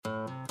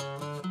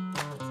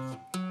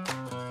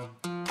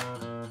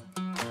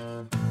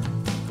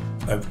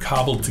I've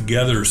cobbled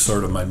together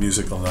sort of my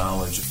musical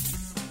knowledge.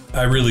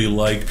 I really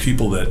like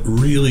people that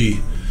really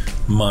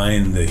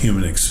mind the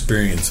human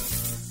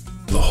experience.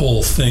 The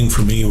whole thing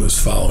for me was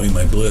following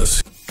my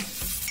bliss.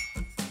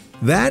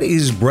 That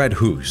is Brett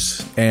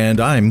Hoos, and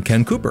I'm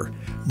Ken Cooper.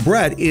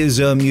 Brett is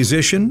a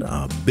musician,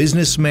 a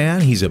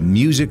businessman, he's a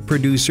music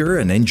producer,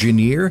 an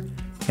engineer,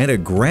 and a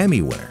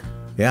Grammy winner.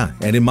 Yeah,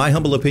 and in my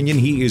humble opinion,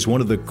 he is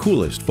one of the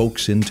coolest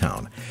folks in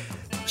town.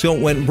 So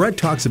when Brett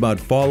talks about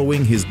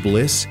following his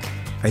bliss,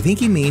 I think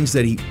he means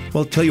that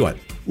tell you what,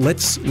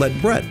 let's let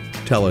Brett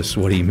tell us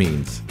what he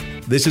means.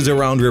 This is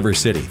Around River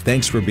City.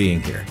 Thanks for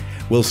being here.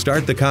 We'll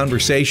start the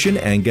conversation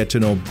and get to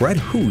know Brett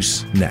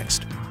Hoos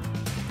next.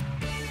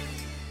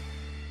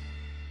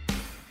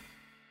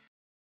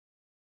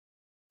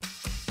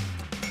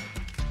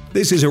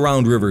 This is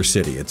Around River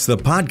City. It's the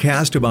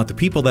podcast about the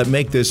people that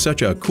make this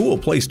such a cool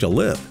place to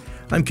live.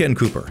 I'm Ken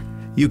Cooper.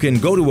 You can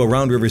go to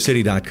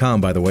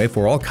AroundRiverCity.com, by the way,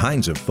 for all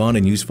kinds of fun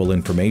and useful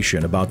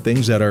information about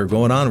things that are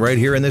going on right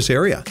here in this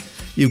area.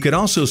 You can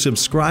also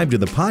subscribe to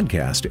the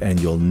podcast, and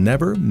you'll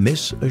never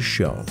miss a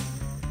show.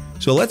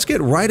 So let's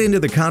get right into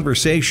the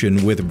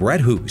conversation with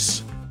Brett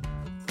Hoos.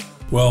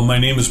 Well, my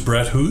name is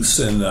Brett Hoos,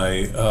 and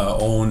I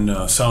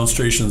own Sound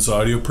Stations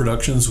Audio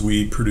Productions.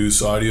 We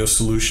produce audio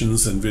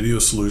solutions and video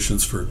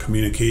solutions for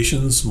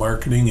communications,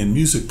 marketing, and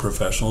music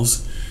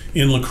professionals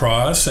in La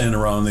Crosse and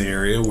around the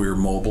area. We're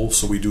mobile,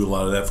 so we do a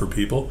lot of that for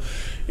people.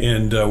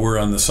 And we're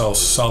on the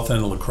south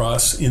end of La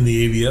Crosse in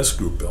the AVS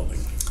Group building.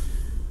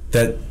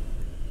 That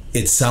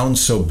it sounds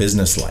so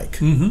business-like,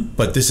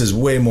 but this is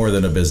way more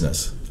than a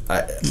business.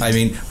 I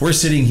mean, we're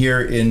sitting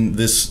here in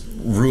this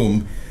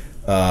room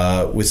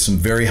with some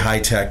very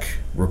high-tech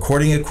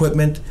recording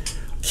equipment,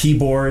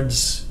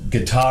 keyboards,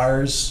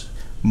 guitars,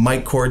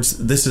 mic cords.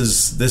 This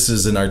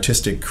is an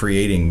artistic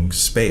creating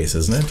space,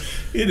 isn't it?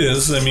 It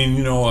is. I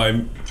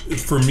mean,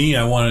 for me,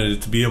 I wanted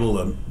it to be able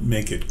to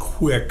make it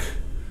quick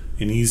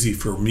and easy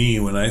for me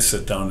when I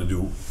sit down to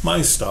do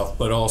my stuff,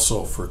 but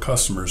also for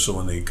customers, so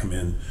when they come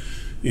in,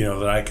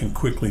 that I can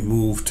quickly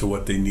move to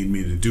what they need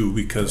me to do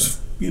because,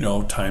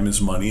 time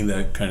is money,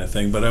 that kind of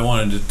thing. But I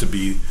wanted it to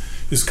be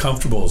as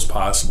comfortable as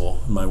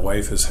possible. My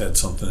wife has had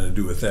something to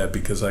do with that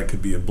because I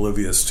could be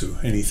oblivious to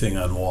anything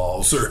on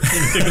walls or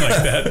anything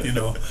like that,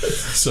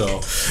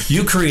 So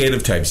you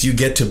creative types, you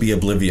get to be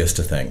oblivious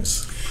to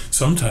things.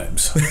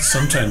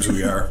 Sometimes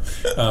we are.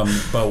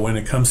 But when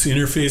it comes to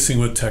interfacing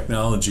with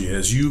technology,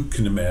 as you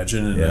can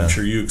imagine, and I'm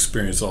sure you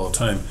experience all the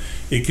time,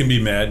 it can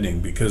be maddening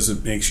because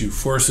it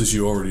forces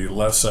you over to your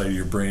left side of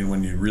your brain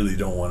when you really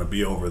don't want to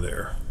be over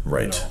there.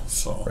 Right.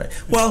 Right.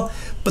 Well,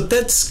 but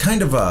that's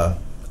kind of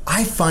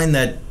I find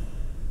that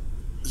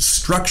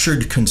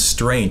structured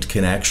constraint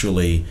can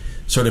actually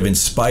sort of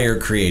inspire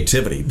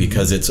creativity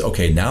because it's,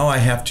 okay, now I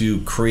have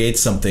to create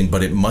something,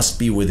 but it must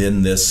be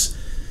within this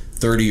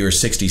 30 or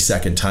 60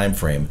 second time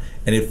frame,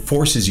 and it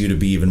forces you to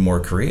be even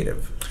more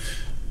creative.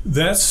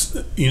 That's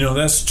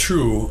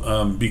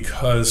true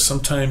because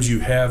sometimes you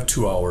have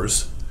 2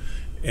 hours,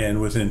 and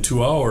within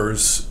 2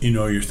 hours,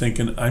 you're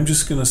thinking, I'm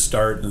just going to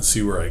start and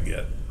see where I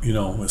get.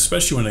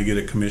 Especially when I get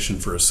a commission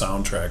for a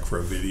soundtrack for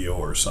a video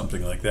or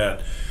something like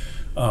that,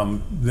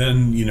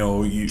 then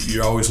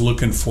you're always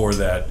looking for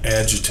that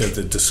adjective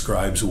that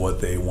describes what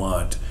they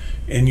want,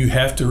 and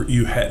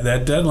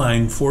that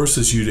deadline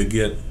forces you to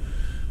get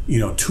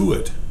to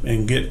it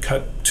and get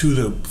cut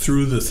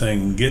through the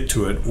thing, get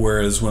to it.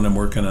 Whereas when I'm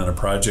working on a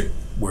project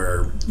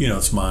where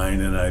it's mine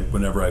and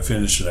whenever I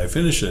finish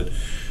it.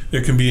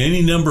 There can be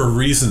any number of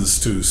reasons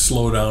to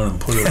slow down and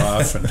put it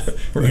off, and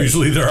right.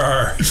 Usually there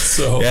are.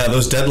 So yeah,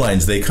 those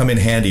deadlines, they come in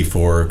handy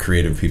for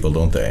creative people,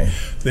 don't they?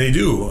 They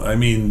do. I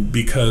mean,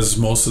 because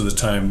most of the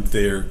time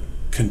they're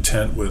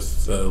content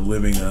with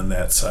living on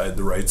that side,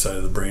 the right side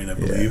of the brain, I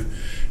believe.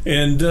 Yeah.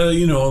 And,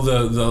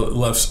 the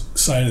left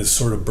side is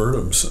sort of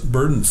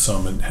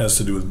burdensome. It has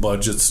to do with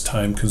budgets,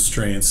 time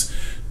constraints,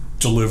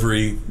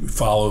 delivery,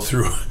 follow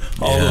through,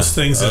 all those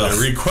things that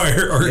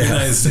require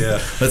organized.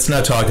 Yeah. Let's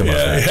not talk about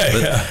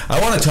that. I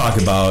want to talk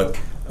about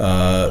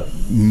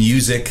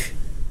music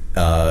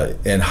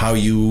and how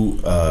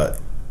you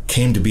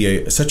came to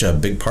be such a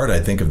big part, I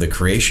think, of the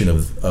creation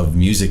of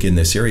music in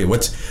this area.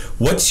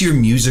 What's your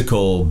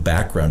musical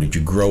background? Did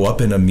you grow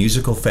up in a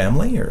musical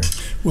family, or?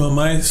 Well,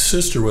 my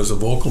sister was a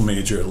vocal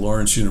major at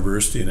Lawrence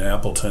University in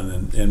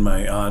Appleton, and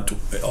my aunt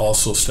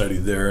also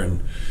studied there,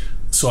 and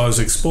so I was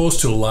exposed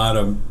to a lot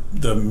of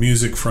the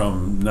music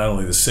from not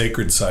only the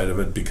sacred side of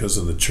it because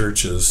of the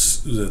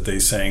churches that they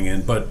sang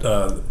in, but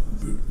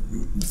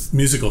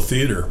musical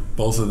theater.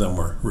 Both of them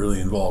were really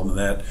involved in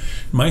that.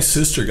 My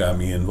sister got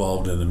me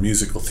involved in a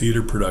musical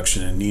theater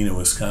production in Neenah,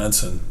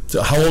 Wisconsin.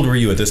 So how old were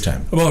you at this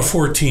time? About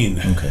 14.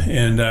 Okay.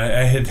 And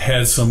I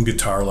had some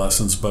guitar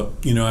lessons, but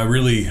I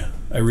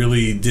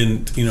really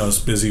didn't, I was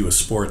busy with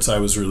sports. I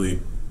was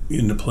really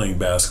into playing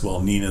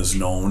basketball. Neenah's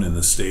known in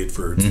the state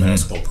for its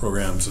basketball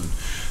programs, and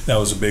that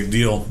was a big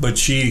deal. But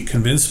she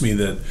convinced me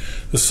that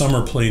the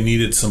summer play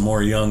needed some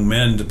more young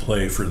men to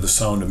play for The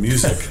Sound of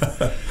Music.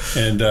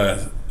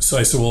 And So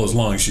I said, well, as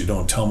long as you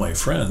don't tell my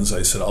friends,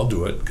 I said, I'll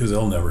do it because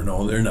they'll never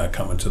know. They're not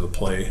coming to the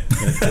play.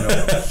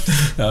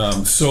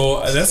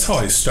 So that's how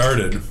I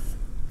started.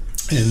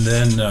 And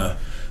then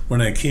when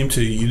I came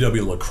to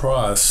UW La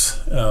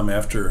Crosse,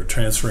 after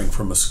transferring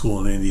from a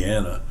school in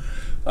Indiana,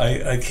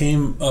 I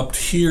came up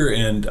here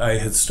and I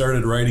had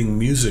started writing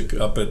music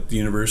up at the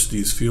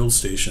university's field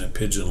station at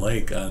Pigeon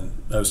Lake. I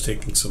was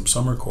taking some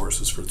summer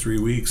courses for 3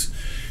 weeks.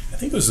 I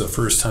think it was the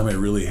first time I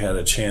really had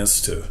a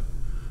chance to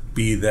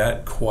be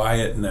that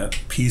quiet and that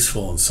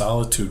peaceful in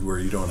solitude where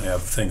you don't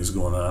have things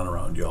going on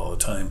around you all the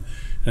time.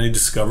 And I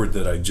discovered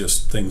that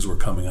things were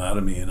coming out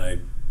of me, and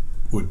I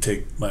would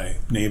take my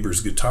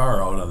neighbor's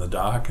guitar out on the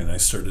dock and I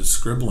started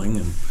scribbling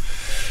and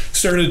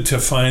started to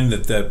find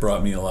that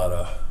brought me a lot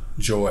of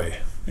joy.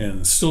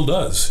 And still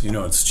does.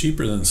 It's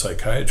cheaper than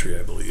psychiatry,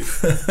 I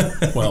believe.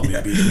 Well,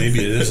 maybe it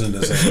isn't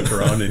as I look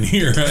around in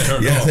here. I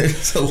don't know.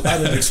 There's a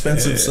lot of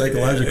expensive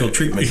psychological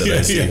treatment that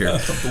I see here.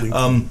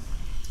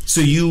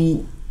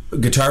 So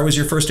guitar was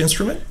your first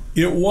instrument?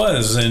 It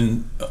was,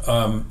 and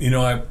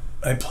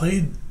I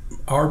played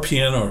our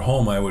piano at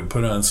home. I would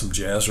put on some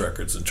jazz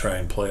records and try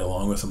and play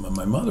along with them. And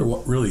my mother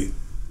really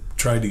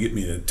tried to get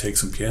me to take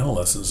some piano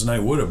lessons, and I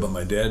would have, but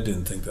my dad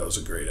didn't think that was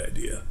a great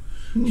idea.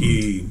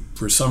 He,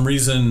 for some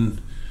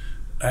reason,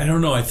 I don't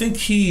know, I think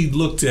he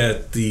looked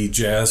at the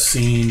jazz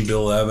scene,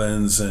 Bill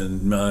Evans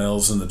and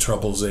Miles, and the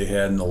troubles they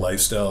had and the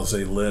lifestyles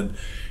they led.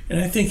 And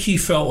I think he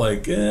felt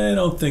like, I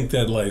don't think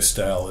that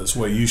lifestyle is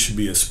what you should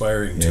be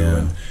aspiring to.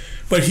 Yeah.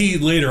 But he,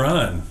 later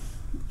on,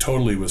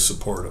 totally was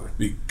supportive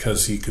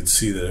because he could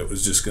see that it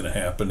was just going to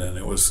happen, and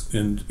it was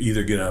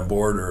either get on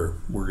board or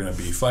we're going to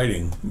be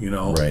fighting,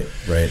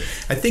 Right.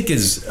 I think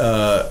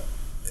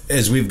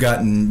as we've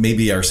gotten,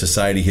 maybe our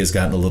society has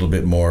gotten a little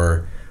bit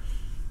more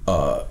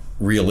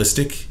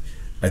realistic.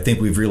 I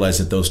think we've realized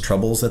that those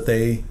troubles that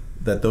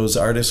those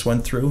artists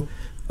went through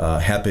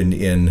happened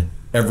in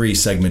every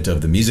segment of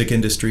the music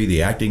industry,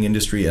 the acting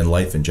industry, and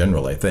life in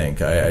general. I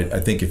think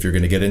if you're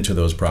going to get into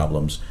those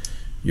problems,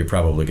 you're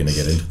probably going to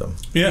get into them.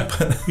 Yeah.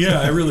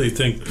 I really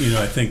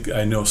think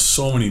I know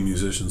so many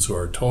musicians who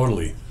are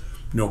totally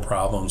no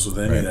problems with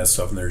any of that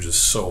stuff, and they're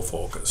just so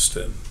focused.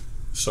 And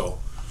so,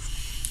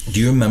 do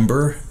you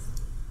remember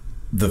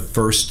the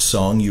first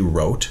song you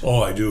wrote?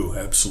 Oh, I do.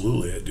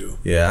 Absolutely, I do.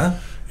 Yeah?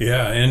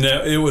 Yeah, and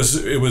it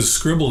was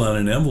scribbled on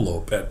an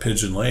envelope at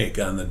Pigeon Lake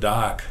on the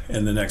dock,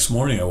 and the next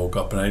morning I woke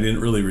up and I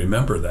didn't really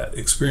remember that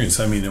experience.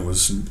 I mean, it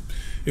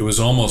was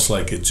almost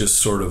like it just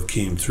sort of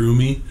came through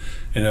me,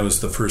 and that was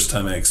the first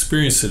time I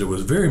experienced it. It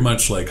was very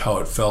much like how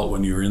it felt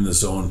when you were in the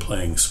zone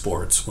playing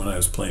sports, when I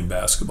was playing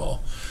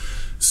basketball.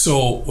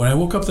 So when I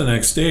woke up the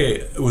next day,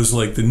 it was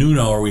like the noon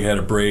hour. We had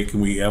a break,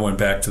 and I went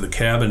back to the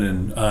cabin,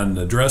 and on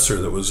the dresser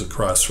that was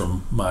across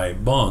from my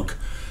bunk,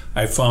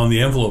 I found the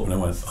envelope, and I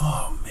went,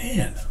 oh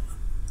man,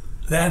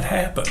 that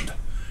happened.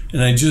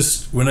 And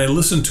when I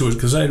listened to it,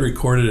 because I had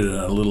recorded it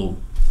on a little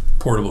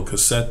portable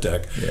cassette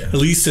deck, at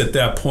least at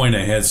that point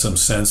I had some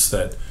sense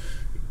that,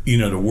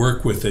 to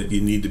work with it,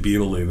 you need to be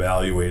able to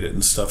evaluate it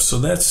and stuff. So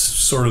that's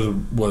sort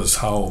of was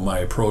how my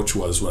approach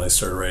was when I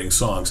started writing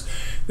songs.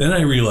 Then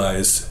I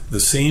realized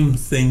the same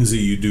things that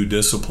you do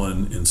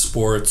discipline in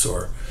sports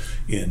or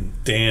in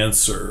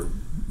dance or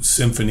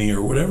symphony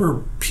or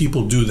whatever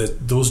people do,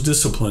 that those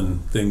discipline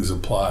things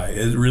apply.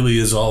 It really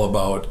is all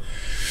about,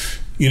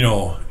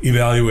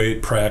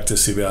 evaluate,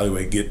 practice,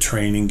 get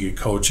training, get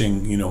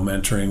coaching,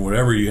 mentoring,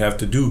 whatever you have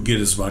to do, get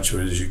as much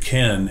of it as you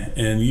can.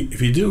 And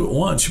if you do it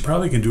once, you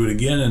probably can do it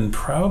again, and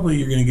probably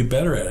you're going to get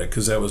better at it,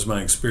 because that was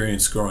my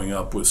experience growing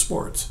up with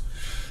sports.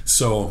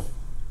 So,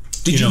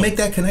 did you make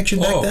that connection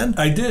back then?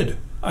 I did.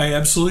 I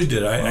absolutely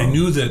did. I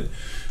knew that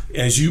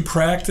as you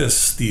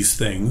practice these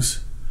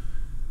things,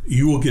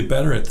 you will get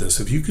better at this.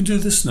 If you can do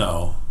this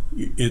now,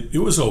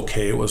 it was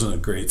okay. It wasn't a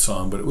great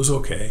song, but it was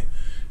okay.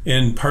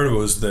 And part of it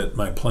was that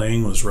my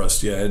playing was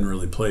rusty. I hadn't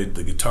really played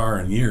the guitar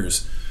in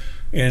years.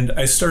 And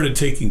I started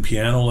taking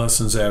piano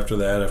lessons after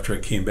that, after I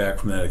came back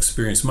from that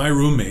experience. My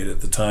roommate at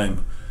the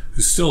time,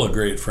 who's still a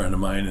great friend of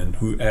mine and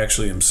who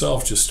actually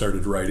himself just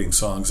started writing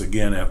songs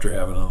again after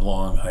having a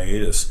long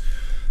hiatus,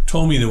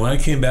 told me that when I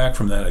came back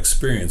from that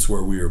experience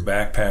where we were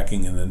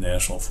backpacking in the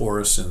national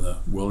forest in the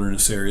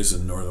wilderness areas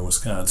in northern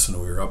Wisconsin,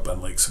 we were up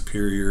on Lake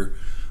Superior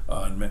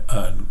on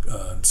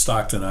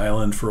Stockton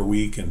Island for a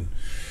week, and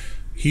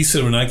he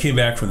said when I came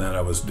back from that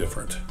I was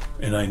different,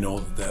 and I know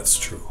that that's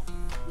true.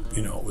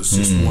 It was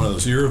just one of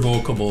those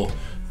irrevocable,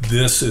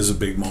 this is a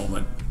big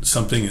moment,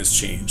 something has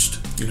changed,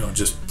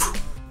 just...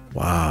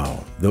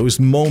 Wow, those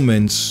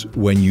moments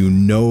when you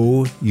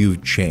know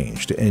you've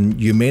changed, and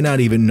you may not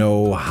even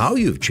know how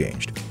you've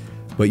changed,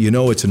 but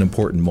it's an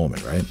important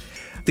moment, right?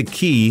 The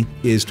key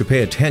is to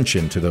pay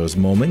attention to those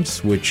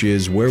moments, which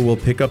is where we'll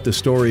pick up the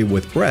story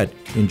with Brett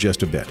in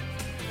just a bit.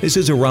 This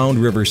is Around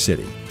River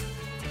City.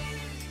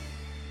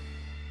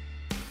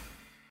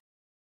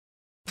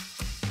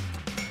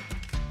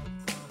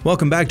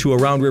 Welcome back to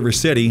Around River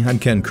City. I'm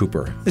Ken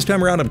Cooper. This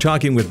time around I'm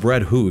talking with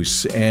Brett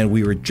Hoos, and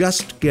we were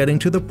just getting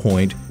to the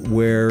point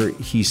where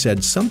he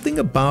said something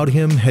about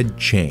him had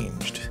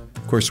changed.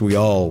 course, we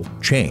all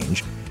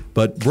change,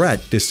 but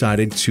Brett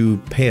decided to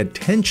pay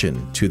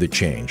attention to the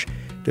change,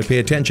 to pay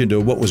attention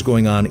to what was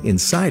going on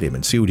inside him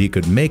and see what he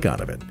could make out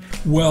of it.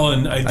 Well,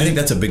 and I think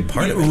that's a big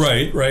part of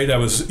it. Right. I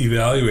was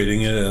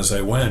evaluating it as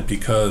I went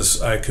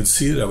because I could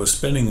see that I was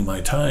spending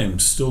my time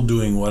still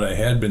doing what I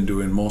had been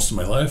doing most of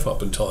my life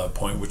up until that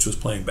point, which was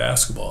playing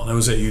basketball. And I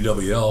was at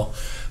UWL.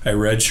 I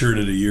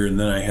redshirted a year, and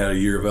then I had a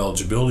year of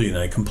eligibility, and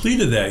I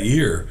completed that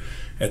year.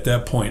 At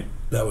that point,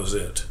 that was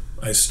it.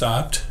 I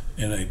stopped,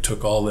 and I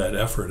took all that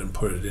effort and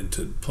put it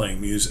into playing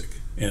music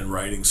and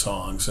writing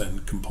songs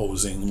and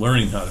composing,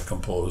 learning how to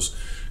compose,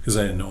 because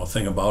I didn't know a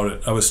thing about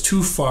it. I was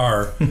too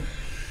far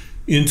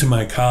into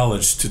my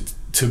college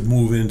to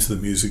move into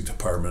the music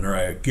department, or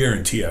I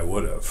guarantee I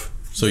would have.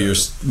 So you're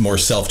more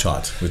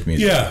self-taught with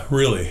music? Yeah,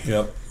 really,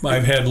 yep.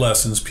 I've had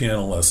lessons,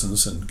 piano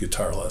lessons and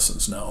guitar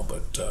lessons now,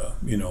 but,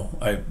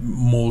 I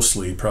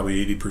mostly,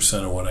 probably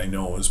 80% of what I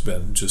know has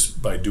been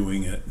just by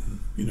doing it,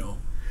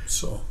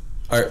 so...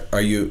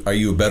 Are you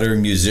a better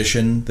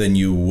musician than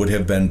you would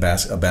have been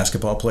a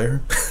basketball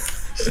player?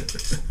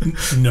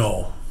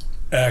 No,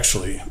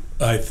 actually,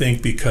 I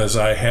think because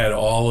I had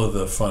all of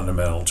the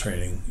fundamental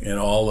training and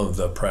all of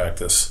the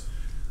practice,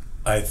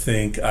 I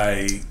think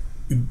I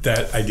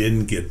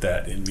didn't get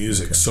that in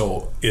music. Okay.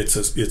 So it's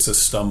a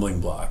stumbling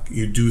block.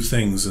 You do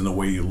things in the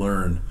way you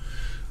learn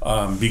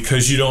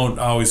because you don't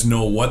always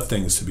know what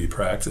things to be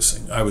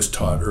practicing. I was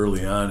taught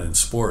early on in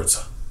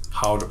sports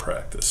how to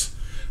practice.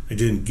 I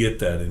didn't get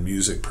that in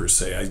music per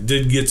se. I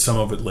did get some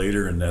of it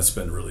later, and that's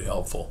been really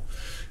helpful.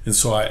 And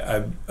so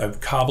I've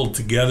cobbled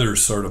together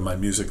sort of my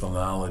musical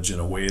knowledge in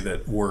a way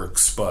that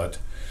works, but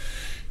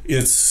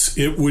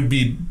it would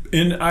be,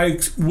 and I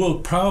will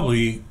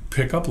probably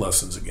pick up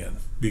lessons again,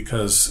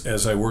 because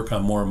as I work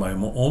on more of my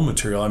own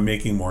material, I'm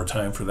making more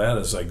time for that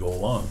as I go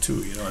along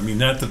too.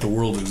 Not that the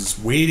world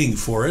is waiting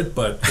for it,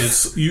 but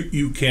it's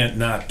you can't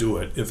not do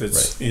it if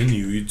it's right in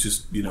you. You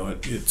just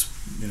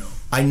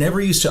I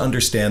never used to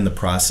understand the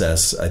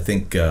process. I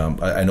think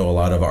I know a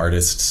lot of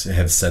artists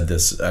have said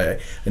this. I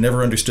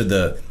never understood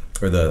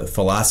the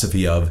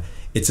philosophy of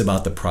it's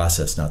about the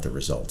process, not the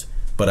result.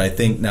 But I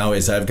think now,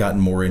 as I've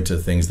gotten more into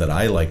things that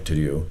I like to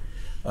do,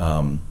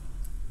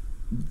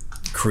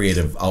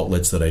 creative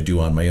outlets that I do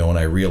on my own,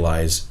 I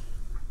realize,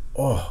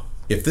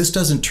 if this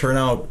doesn't turn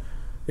out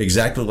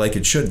exactly like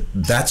it should,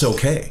 that's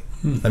okay.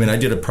 I mean, I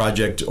did a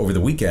project over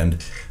the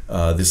weekend,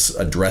 a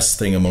dress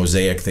thing, a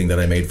mosaic thing that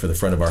I made for the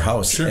front of our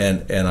house. Sure.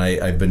 And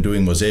I've been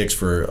doing mosaics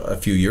for a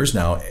few years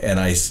now, and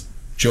I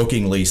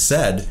jokingly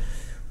said,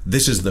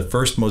 this is the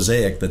first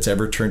mosaic that's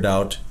ever turned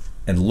out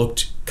and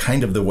looked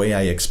kind of the way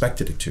I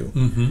expected it to.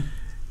 Mm-hmm.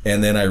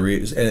 And then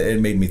it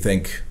made me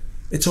think,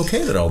 it's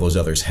okay that all those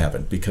others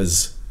haven't,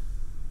 because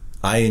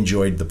I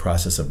enjoyed the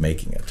process of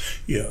making it.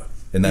 Yeah.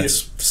 And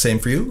that's the same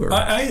for you? Or?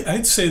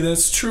 I'd say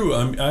that's true.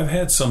 I've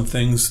had some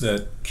things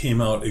that came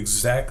out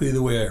exactly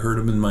the way I heard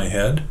them in my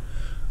head,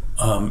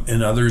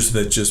 and others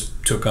that just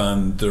took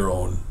on their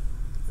own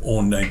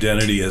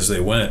identity as they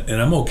went.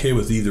 And I'm okay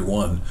with either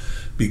one,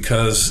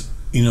 because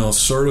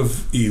sort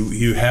of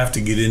you have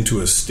to get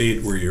into a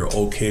state where you're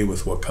okay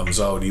with what comes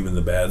out, even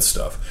the bad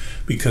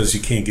stuff, because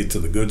you can't get to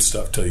the good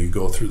stuff till you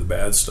go through the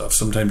bad stuff.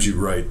 Sometimes you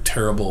write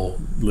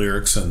terrible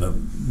lyrics and the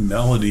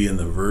melody and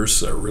the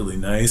verse are really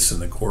nice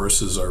and the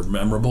choruses are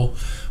memorable,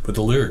 but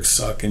the lyrics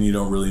suck and you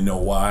don't really know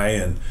why.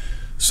 And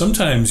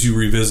sometimes you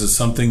revisit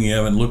something you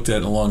haven't looked at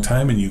in a long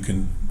time and you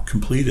can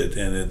complete it,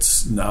 and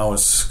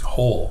it's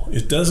whole.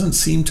 It doesn't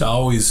seem to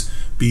always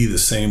be the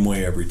same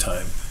way every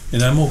time,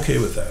 and I'm okay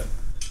with that.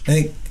 I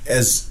think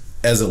as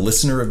a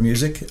listener of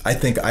music, I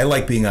think I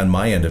like being on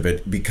my end of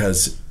it,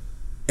 because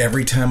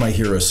every time I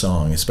hear a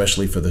song,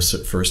 especially for the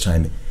first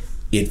time,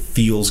 it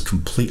feels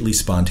completely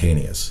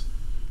spontaneous.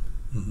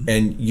 Mm-hmm.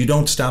 And you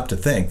don't stop to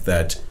think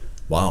that,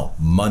 wow,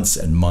 months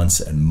and months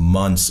and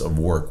months of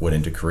work went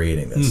into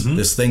creating this. Mm-hmm.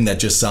 This thing that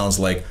just sounds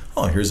like,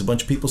 here's a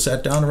bunch of people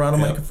sat down around a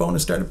microphone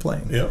and started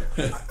playing. Yep.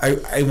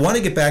 I want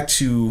to get back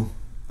to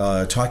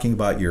talking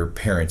about your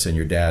parents and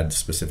your dad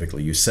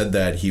specifically. You said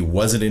that he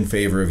wasn't in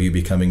favor of you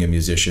becoming a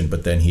musician,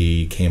 but then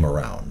he came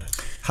around.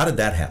 How did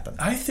that happen?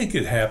 I think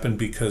it happened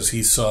because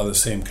he saw the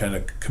same kind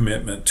of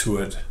commitment to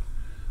it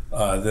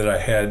that I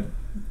had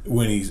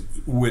when he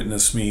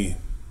witnessed me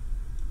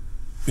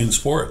in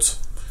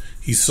sports.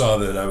 He saw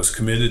that I was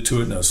committed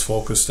to it and I was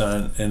focused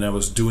on it, and I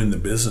was doing the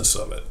business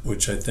of it,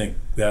 which I think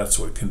that's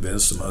what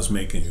convinced him. I was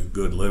making a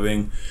good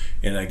living,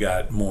 and I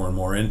got more and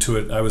more into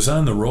it. I was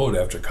on the road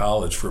after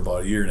college for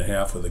about a year and a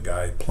half with a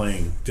guy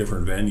playing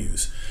different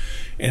venues,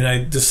 and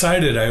I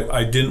decided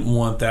I didn't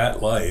want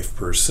that life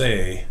per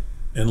se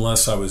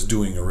unless I was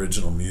doing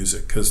original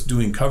music, because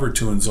doing cover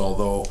tunes,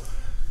 although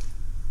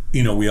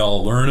we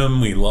all learn them,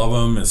 we love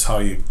them, it's how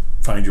you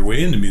find your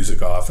way into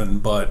music often,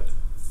 but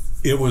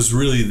it was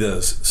really the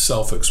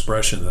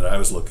self-expression that I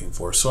was looking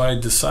for. So I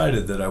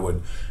decided that I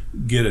would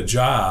get a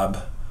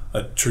job,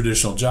 a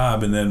traditional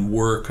job, and then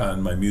work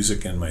on my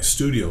music and my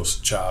studio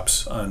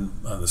chops on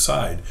the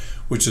side,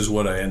 which is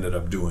what I ended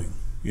up doing.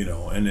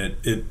 And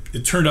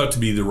it turned out to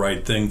be the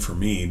right thing for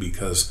me,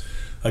 because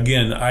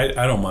again,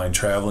 I don't mind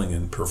traveling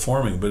and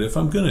performing, but if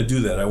I'm going to do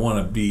that, I want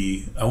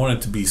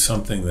it to be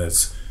something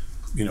that's,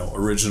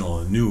 original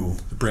and new,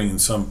 bringing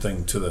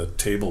something to the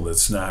table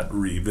that's not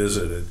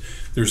revisited.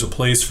 There's a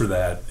place for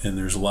that, and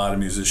there's a lot of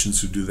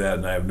musicians who do that,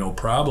 and I have no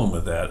problem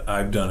with that.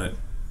 I've done it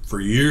for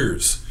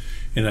years,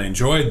 and I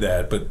enjoyed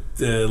that, but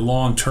the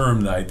long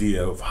term, the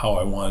idea of how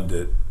I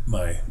wanted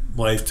my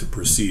life to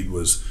proceed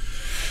was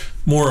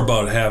more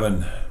about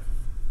having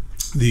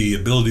the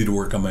ability to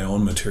work on my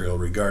own material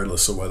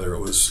regardless of whether it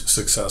was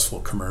successful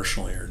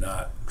commercially or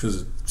not,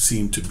 because it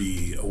seemed to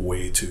be a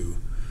way to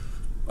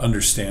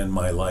understand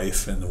my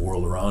life and the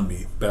world around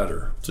me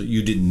better. So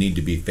you didn't need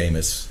to be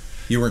famous.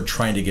 You weren't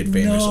trying to get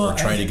famous or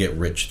trying to get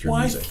rich through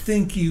music. I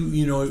think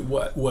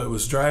what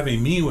was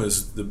driving me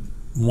was the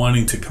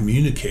wanting to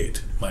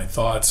communicate my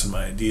thoughts and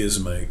my ideas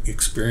and my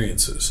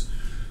experiences.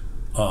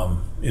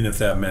 And if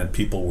that meant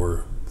people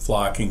were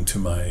flocking to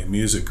my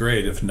music,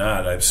 great. If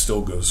not, I'm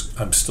still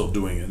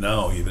doing it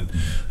now even.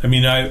 I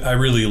mean, I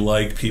really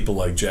like people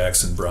like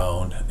Jackson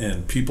Browne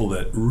and people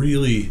that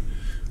really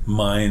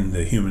mind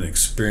the human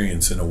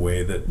experience in a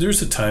way that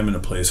there's a time and a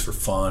place for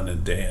fun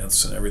and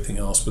dance and everything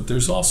else, but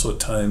there's also a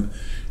time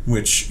in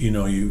which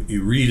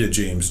you read a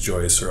James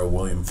Joyce or a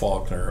William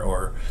Faulkner,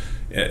 or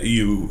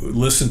you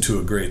listen to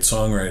a great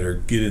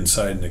songwriter, get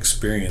inside an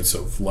experience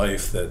of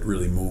life that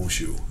really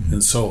moves you.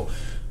 And so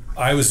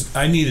I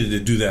needed to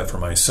do that for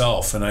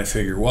myself, and I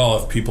figured,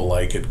 well, if people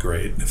like it,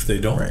 great. If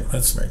they don't,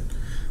 that's right.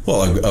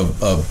 Well,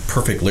 a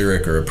perfect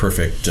lyric or a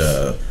perfect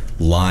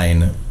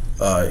line,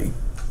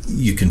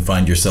 you can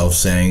find yourself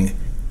saying,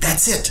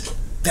 "That's it.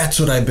 That's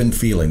what I've been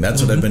feeling. That's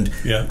what I've been.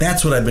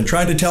 That's what I've been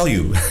trying to tell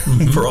you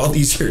for all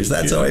these years.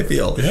 That's how I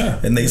feel."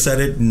 Yeah. And they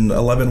said it in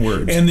 11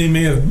 words. And they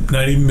may have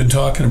not even been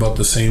talking about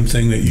the same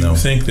thing that you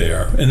think they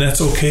are, and that's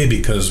okay,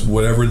 because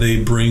whatever they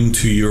bring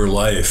to your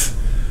life.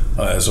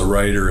 As a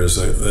writer, as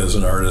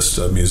an artist,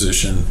 a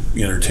musician,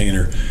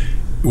 entertainer,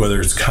 whether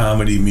it's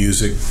comedy,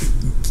 music,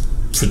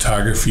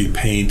 photography,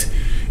 paint,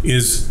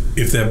 is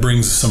if that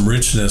brings some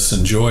richness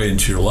and joy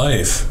into your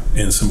life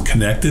and some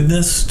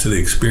connectedness to the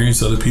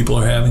experience other people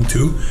are having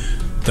too,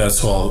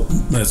 that's all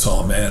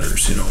that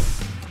matters,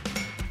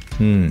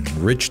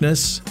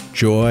 Richness,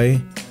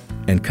 joy,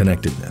 and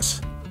connectedness.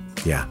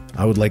 Yeah,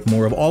 I would like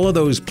more of all of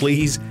those,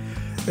 please.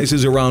 This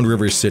is Around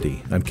River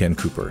City. I'm Ken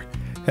Cooper.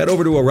 Head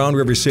over to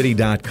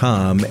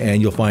AroundRiverCity.com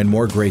and you'll find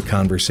more great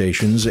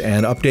conversations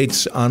and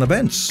updates on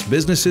events,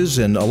 businesses,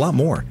 and a lot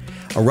more.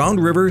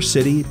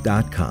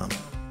 AroundRiverCity.com.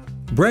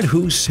 Brett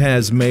Hoos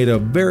has made a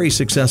very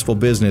successful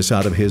business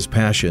out of his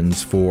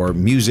passions for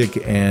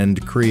music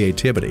and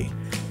creativity.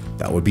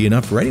 That would be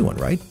enough for anyone,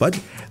 right? But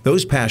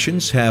those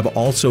passions have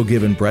also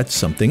given Brett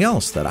something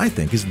else that I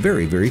think is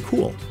very, very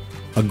cool.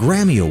 A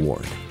Grammy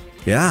Award.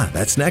 Yeah,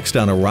 that's next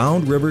on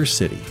Around River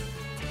City.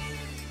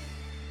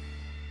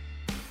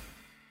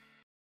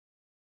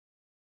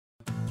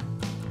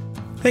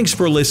 Thanks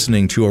for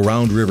listening to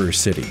Around River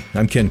City.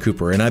 I'm Ken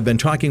Cooper, and I've been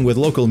talking with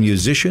local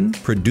musician,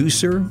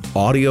 producer,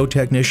 audio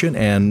technician,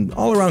 and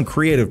all-around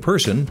creative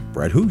person,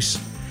 Brett Hoos.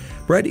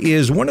 Brett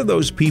is one of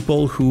those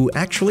people who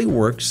actually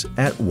works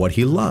at what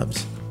he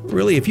loves.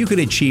 Really, if you could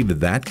achieve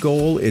that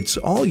goal, it's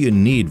all you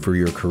need for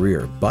your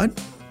career. But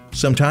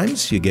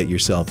sometimes you get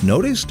yourself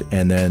noticed,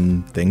 and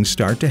then things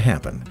start to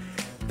happen.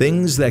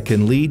 Things that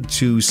can lead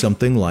to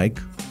something like,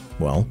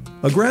 well,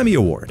 a Grammy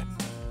Award.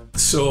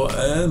 So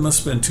it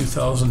must have been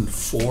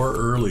 2004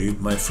 early.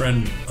 My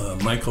friend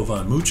Michael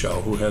Von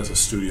Muchow, who has a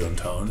studio in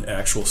town,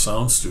 Actual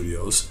Sound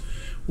Studios,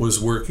 was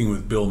working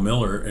with Bill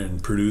Miller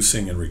and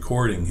producing and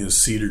recording his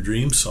Cedar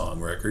Dream song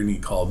record, and he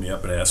called me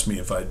up and asked me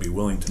if I'd be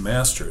willing to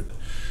master it.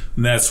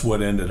 And that's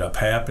what ended up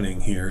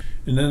happening here.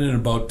 And then in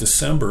about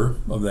December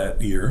of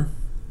that year,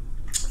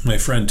 my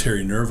friend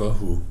Terry Nerva,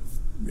 who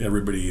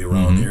everybody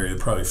around the area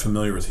is probably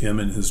familiar with him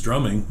and his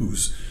drumming,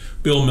 who's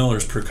Bill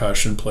Miller's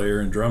percussion player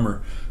and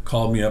drummer,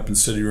 called me up and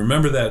said, "You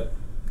remember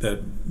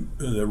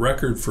the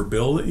record for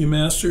Bill that you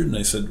mastered?" And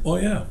I said, "Oh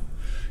yeah."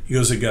 He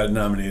goes, "It got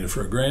nominated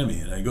for a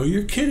Grammy." And I go,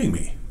 "You're kidding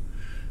me."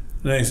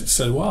 And I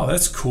said, "Wow,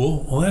 that's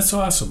cool. Well, that's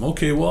awesome.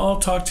 Okay, well, I'll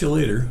talk to you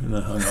later." And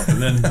I hung up.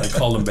 And then I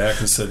called him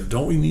back and said,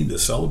 "Don't we need to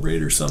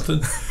celebrate or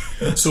something?"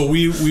 So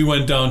we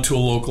went down to a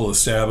local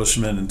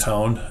establishment in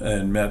town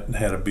and met and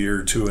had a beer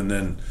or two. And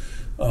then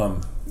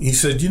he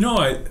said,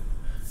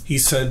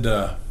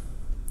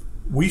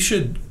 "We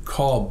should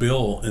call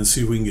Bill and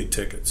see if we can get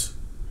tickets."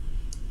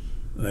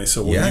 And I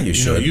said, "Well, yeah, you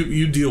should.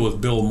 You deal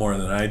with Bill more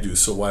than I do,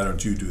 so why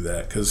don't you do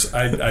that?" Because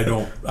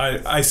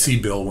I see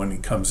Bill when he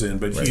comes in,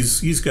 but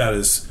he's got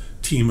his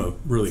team of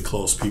really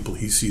close people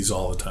he sees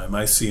all the time.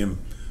 I see him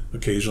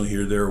occasionally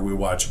here or there. We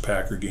watch a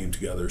Packer game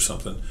together or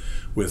something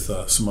with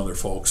some other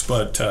folks.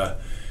 But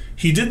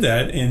he did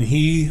that, and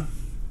he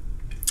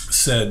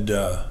said,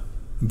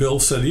 Bill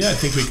said, "Yeah, I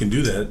think we can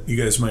do that. You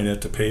guys might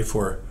have to pay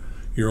for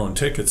your own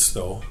tickets,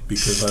 though,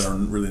 because I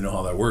don't really know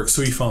how that works."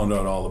 So he found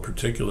out all the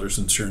particulars,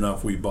 and sure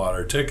enough, we bought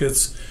our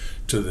tickets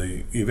to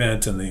the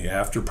event and the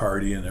after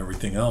party and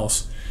everything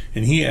else.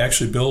 And he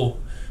actually,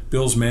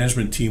 Bill's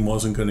management team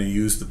wasn't going to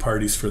use the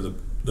parties for the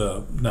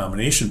the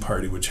nomination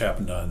party, which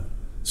happened on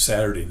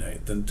Saturday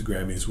night. Then the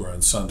Grammys were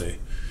on Sunday.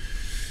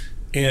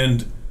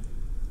 And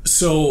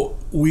so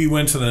we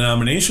went to the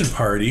nomination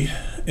party,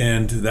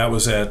 and that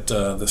was at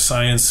the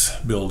Science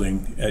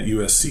Building at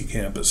USC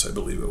campus, I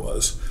believe it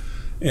was.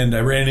 And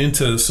I ran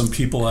into some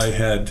people I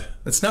had.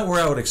 It's not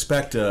where I would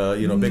expect a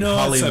big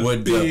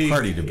Hollywood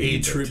party to be.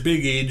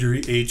 Big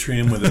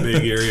atrium with a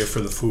big area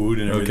for the food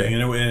and everything.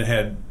 Okay. And it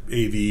had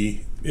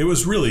AV. It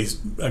was really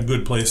a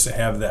good place to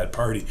have that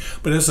party.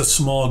 But it's a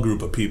small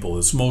group of people.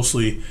 It's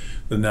mostly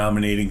the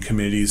nominating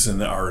committees and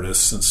the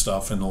artists and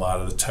stuff, and a lot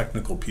of the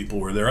technical people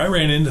were there. I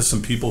ran into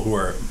some people who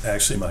are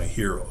actually my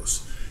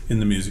heroes in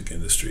the music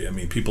industry. I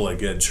mean, people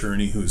like Ed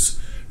Cherney, who's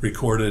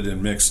recorded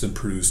and mixed and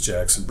produced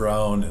Jackson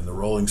Browne and the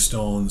Rolling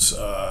Stones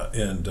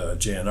and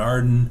Jan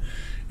Arden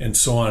and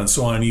so on and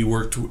so on. He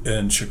worked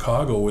in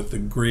Chicago with the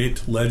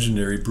great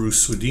legendary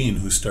Bruce Swedien,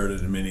 who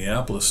started in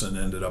Minneapolis and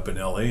ended up in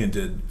LA and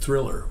did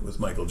Thriller with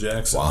Michael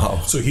Jackson.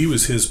 Wow. So he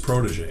was his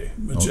protege.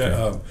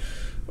 Okay.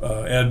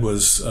 Ed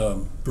was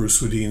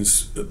Bruce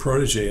Swedien's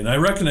protege, and I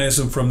recognized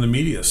him from the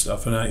media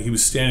stuff, and he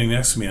was standing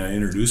next to me, and I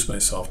introduced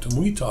myself to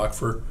him. We talked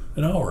for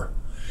an hour.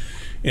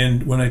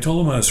 And when I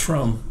told him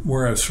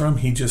where I was from,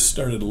 he just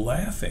started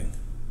laughing,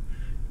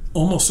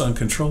 almost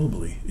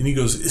uncontrollably. And he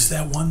goes, "Is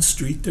that one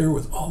street there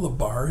with all the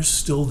bars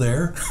still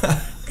there?"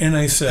 And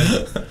I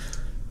said,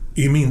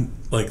 "You mean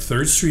like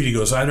 3rd Street?" He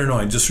goes, "I don't know.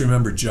 I just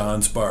remember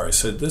John's Bar." I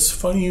said, "That's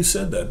funny you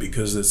said that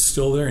because it's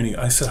still there." And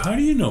I said, "How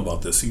do you know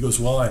about this?" He goes,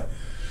 "Well,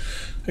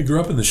 I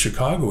grew up in the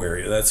Chicago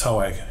area. That's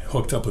how I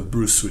hooked up with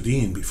Bruce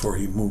Swedien before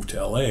he moved to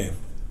L.A."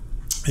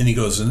 And he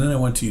goes, "And then I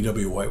went to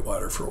UW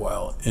Whitewater for a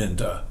while,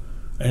 and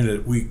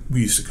we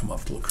used to come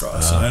up to La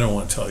Crosse, and I don't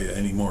want to tell you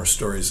any more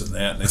stories than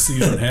that." And I said,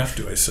 "You don't have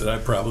to." I said, "I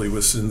probably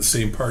was in the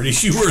same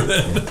parties you were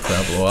then."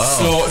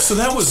 Wow. So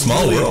that was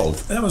small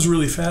world. That was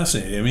really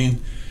fascinating. I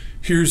mean,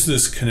 here's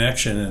this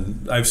connection,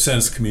 and I've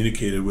since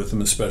communicated with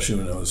him, especially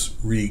when I was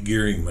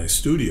re-gearing my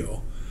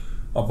studio,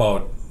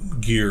 about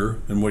gear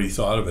and what he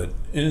thought of it.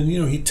 And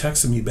he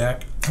texted me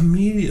back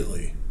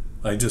immediately.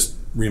 I just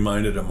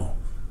reminded him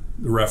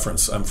the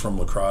reference. I'm from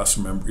La Crosse,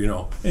 remember?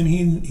 And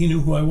he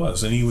knew who I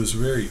was, and he was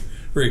very,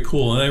 very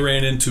cool. And I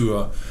ran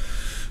into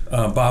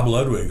Bob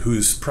Ludwig,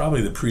 who's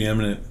probably the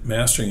preeminent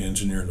mastering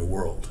engineer in the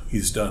world.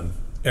 He's done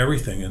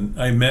everything, and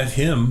I met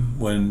him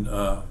when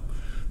the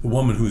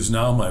woman who's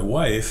now my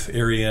wife,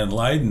 Ariane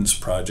Leiden's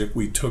project,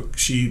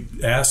 she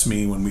asked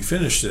me when we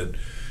finished it,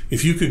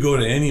 if you could go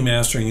to any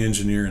mastering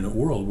engineer in the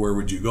world, where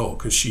would you go?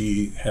 Because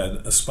she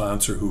had a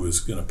sponsor who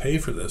was going to pay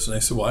for this. And I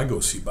said, well, I'd go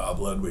see Bob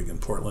Ludwig in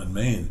Portland,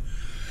 Maine.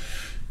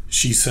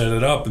 She set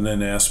it up and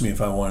then asked me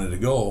if I wanted to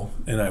go,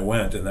 and I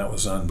went, and that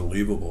was an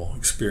unbelievable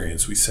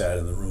experience. We sat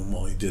in the room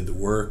while he did the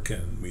work,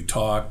 and we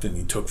talked, and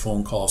he took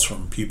phone calls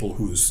from people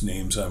whose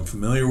names I'm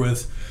familiar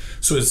with.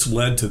 So it's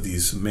led to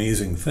these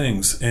amazing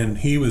things. And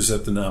he was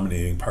at the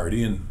nominating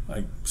party, and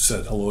I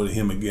said hello to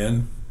him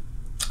again.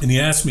 And he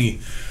asked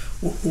me,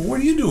 what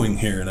are you doing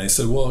here? And I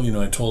said, well,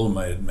 I told him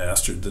I had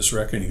mastered this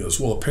record. And he goes,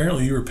 well,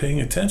 apparently you were paying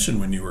attention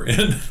when you were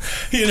in,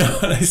 And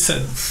I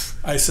said,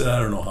 I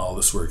don't know how all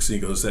this works. And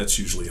he goes, that's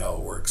usually how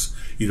it works.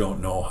 You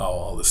don't know how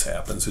all this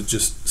happens. It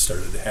just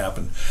started to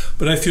happen.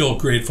 But I feel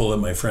grateful that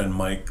my friend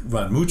Mike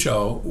Von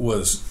Muchow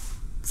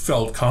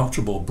felt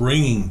comfortable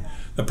bringing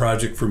the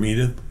project for me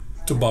to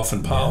buff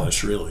and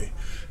polish, really,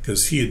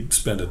 because he had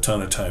spent a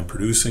ton of time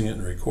producing it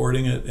and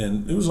recording it,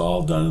 and it was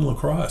all done in La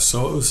Crosse.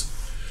 So it was,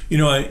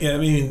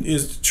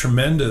 it's a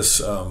tremendous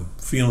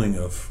feeling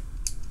of,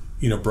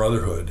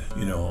 brotherhood,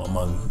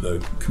 among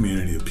the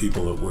community of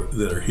people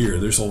that are here.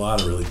 There's a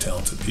lot of really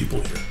talented people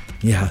here.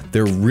 Yeah,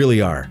 there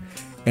really are.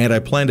 And I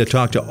plan to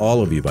talk to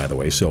all of you, by the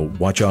way, so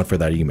watch out for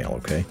that email,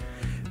 okay?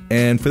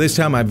 And for this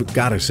time, I've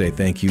got to say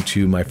thank you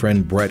to my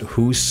friend Brett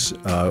Hoos.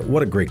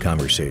 What a great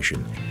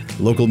conversation.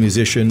 Local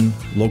musician,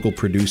 local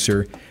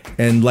producer,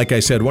 and like I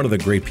said, one of the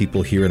great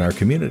people here in our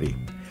community.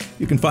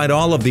 You can find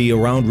all of the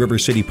Around River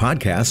City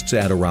podcasts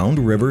at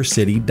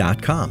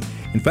AroundRiverCity.com.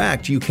 In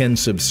fact, you can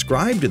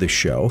subscribe to the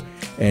show,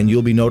 and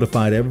you'll be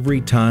notified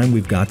every time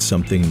we've got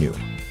something new.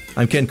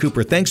 I'm Ken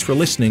Cooper. Thanks for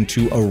listening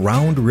to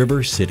Around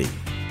River City.